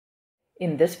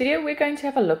In this video, we're going to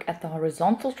have a look at the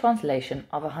horizontal translation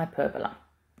of a hyperbola.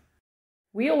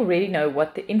 We already know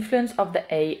what the influence of the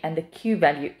a and the q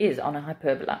value is on a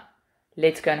hyperbola.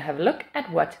 Let's go and have a look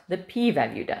at what the p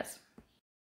value does.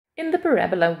 In the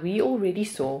parabola, we already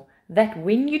saw that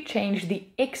when you change the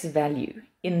x value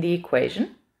in the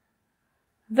equation,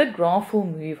 the graph will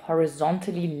move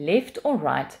horizontally left or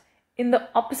right in the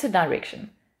opposite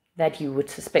direction that you would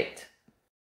suspect.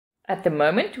 At the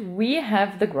moment, we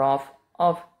have the graph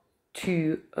of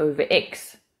 2 over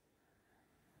x.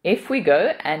 If we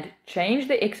go and change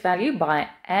the x value by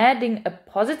adding a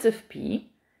positive p,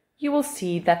 you will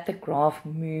see that the graph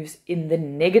moves in the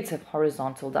negative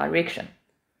horizontal direction.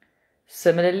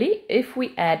 Similarly, if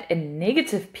we add a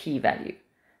negative p value,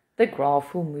 the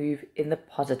graph will move in the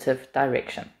positive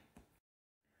direction.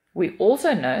 We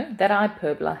also know that a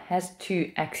hyperbola has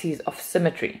two axes of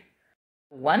symmetry.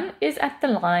 One is at the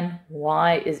line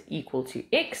y is equal to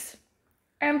x,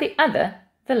 and the other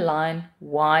the line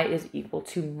y is equal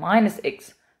to minus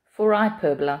x for a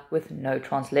hyperbola with no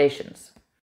translations.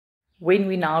 When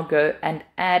we now go and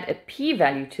add a p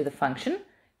value to the function,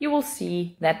 you will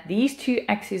see that these two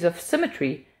axes of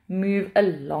symmetry move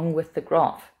along with the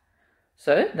graph.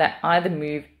 So they either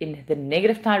move in the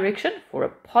negative direction for a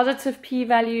positive p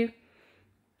value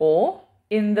or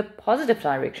in the positive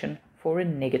direction for a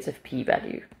negative p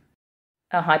value.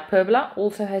 A hyperbola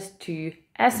also has two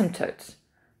asymptotes.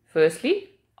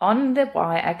 Firstly, on the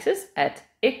y-axis at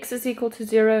x is equal to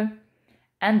 0,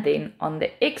 and then on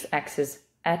the x-axis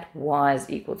at y is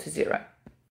equal to 0.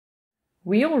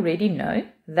 We already know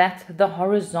that the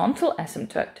horizontal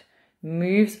asymptote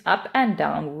moves up and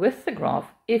down with the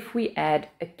graph if we add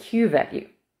a q value.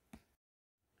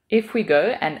 If we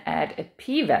go and add a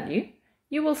p value,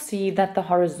 you will see that the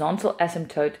horizontal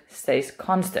asymptote stays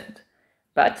constant,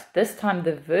 but this time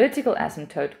the vertical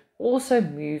asymptote also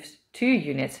moves 2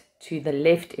 units to the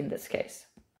left in this case.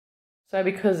 So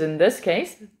because in this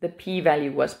case the p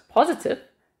value was positive,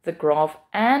 the graph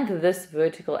and this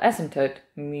vertical asymptote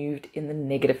moved in the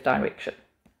negative direction.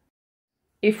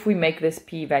 If we make this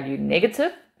p value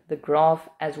negative, the graph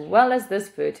as well as this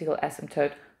vertical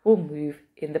asymptote will move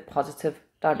in the positive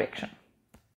direction.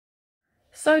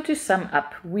 So to sum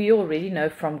up, we already know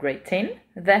from grade 10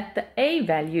 that the a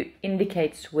value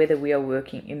indicates whether we are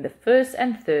working in the first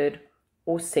and third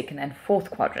or second and fourth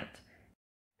quadrant,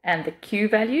 and the q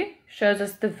value shows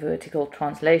us the vertical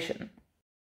translation.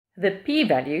 The p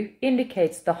value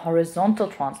indicates the horizontal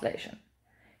translation.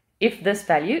 If this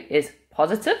value is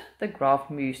positive, the graph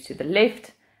moves to the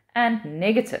left, and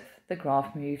negative, the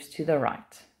graph moves to the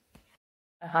right.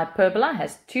 A hyperbola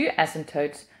has two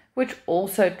asymptotes which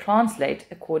also translate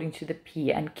according to the p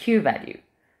and q value.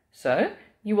 So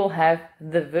you will have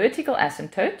the vertical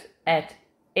asymptote at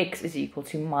x is equal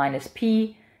to minus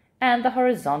p and the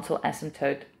horizontal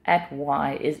asymptote at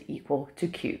y is equal to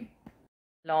q.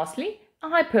 Lastly, a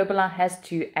hyperbola has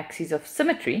two axes of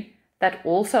symmetry that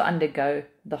also undergo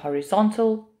the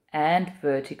horizontal and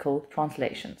vertical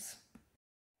translations.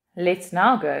 Let's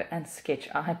now go and sketch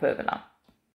a hyperbola.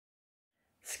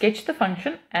 Sketch the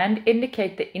function and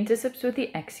indicate the intercepts with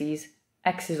the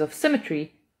axes of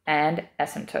symmetry, and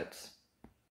asymptotes.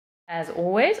 As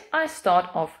always, I start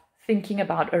off thinking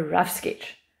about a rough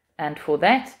sketch, and for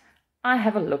that, I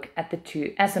have a look at the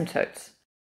two asymptotes.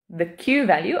 The q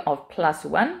value of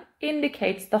 +1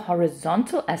 indicates the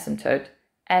horizontal asymptote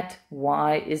at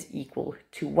y is equal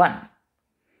to 1.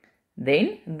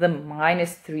 Then the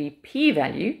 -3p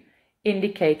value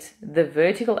indicates the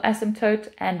vertical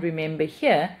asymptote, and remember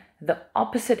here the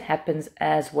opposite happens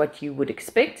as what you would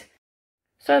expect.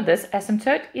 So this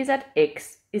asymptote is at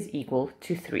x is equal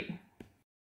to 3.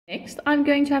 Next, I'm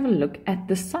going to have a look at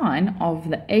the sign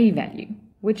of the a value,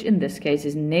 which in this case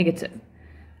is negative.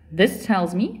 This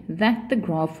tells me that the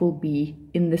graph will be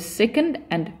in the second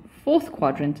and fourth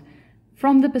quadrant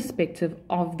from the perspective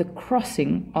of the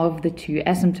crossing of the two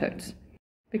asymptotes.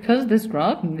 Because this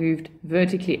graph moved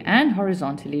vertically and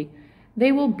horizontally,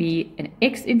 there will be an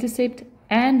x-intercept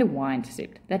and a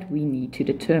y-intercept that we need to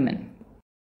determine.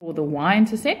 For the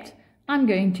y-intercept, I'm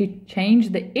going to change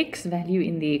the x value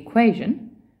in the equation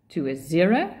to a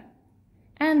 0,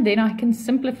 and then I can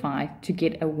simplify to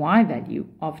get a y value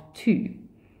of 2.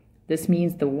 This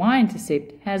means the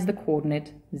y-intercept has the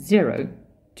coordinate 0,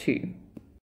 2.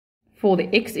 For the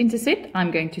x-intercept,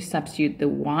 I'm going to substitute the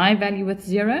y value with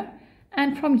 0,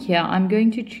 and from here I'm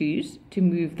going to choose to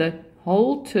move the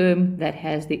whole term that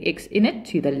has the x in it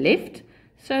to the left,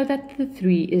 so that the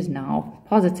 3 is now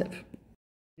positive.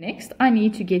 Next, I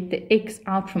need to get the x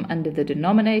out from under the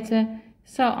denominator,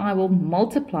 so I will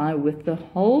multiply with the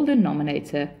whole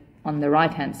denominator on the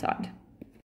right hand side.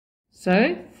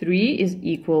 So 3 is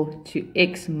equal to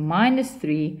x minus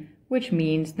 3, which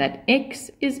means that x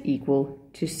is equal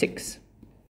to 6.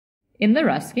 In the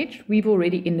rough sketch, we've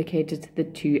already indicated the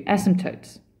two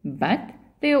asymptotes, but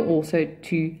there are also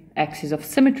two axes of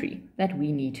symmetry that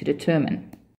we need to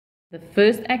determine. The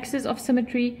first axis of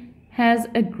symmetry has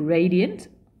a gradient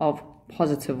of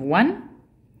positive 1,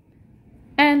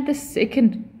 and the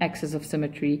second axis of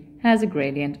symmetry has a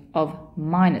gradient of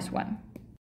minus 1.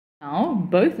 Now,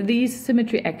 both these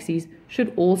symmetry axes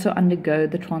should also undergo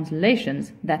the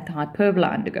translations that the hyperbola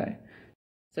undergo.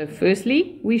 So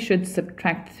firstly, we should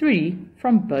subtract 3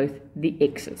 from both the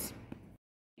x's.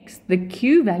 Next, the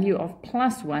q value of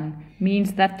plus 1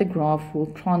 means that the graph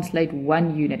will translate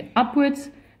 1 unit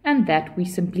upwards, and that we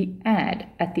simply add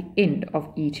at the end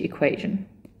of each equation.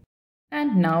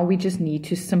 And now we just need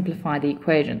to simplify the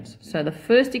equations. So the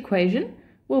first equation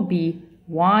will be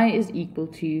y is equal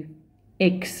to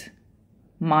x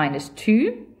minus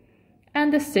 2.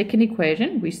 And the second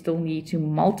equation, we still need to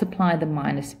multiply the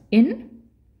minus in.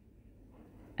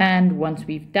 And once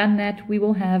we've done that, we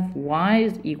will have y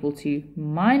is equal to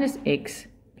minus x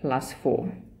plus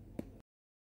 4.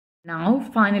 Now,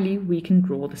 finally, we can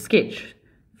draw the sketch.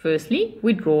 Firstly,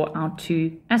 we draw our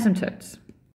two asymptotes.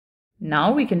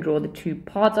 Now we can draw the two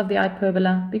parts of the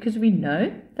hyperbola because we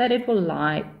know that it will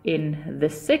lie in the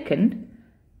second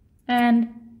and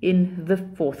in the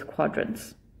fourth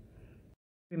quadrants.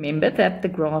 Remember that the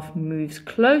graph moves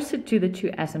closer to the two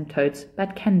asymptotes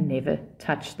but can never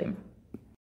touch them.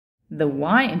 The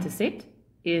y-intercept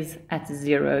is at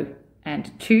 0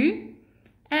 and 2,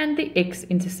 and the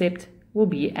x-intercept will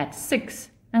be at 6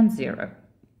 and 0.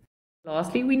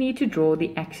 Lastly, we need to draw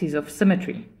the axes of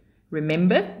symmetry.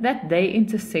 Remember that they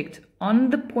intersect on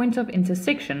the point of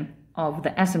intersection of the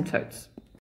asymptotes.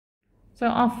 So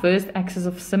our first axis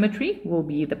of symmetry will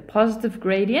be the positive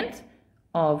gradient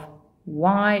of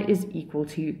y is equal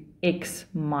to x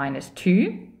minus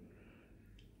 2.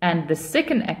 And the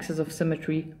second axis of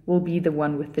symmetry will be the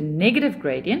one with the negative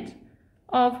gradient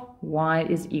of y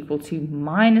is equal to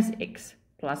minus x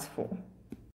plus 4.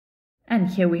 And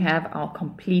here we have our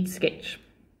complete sketch.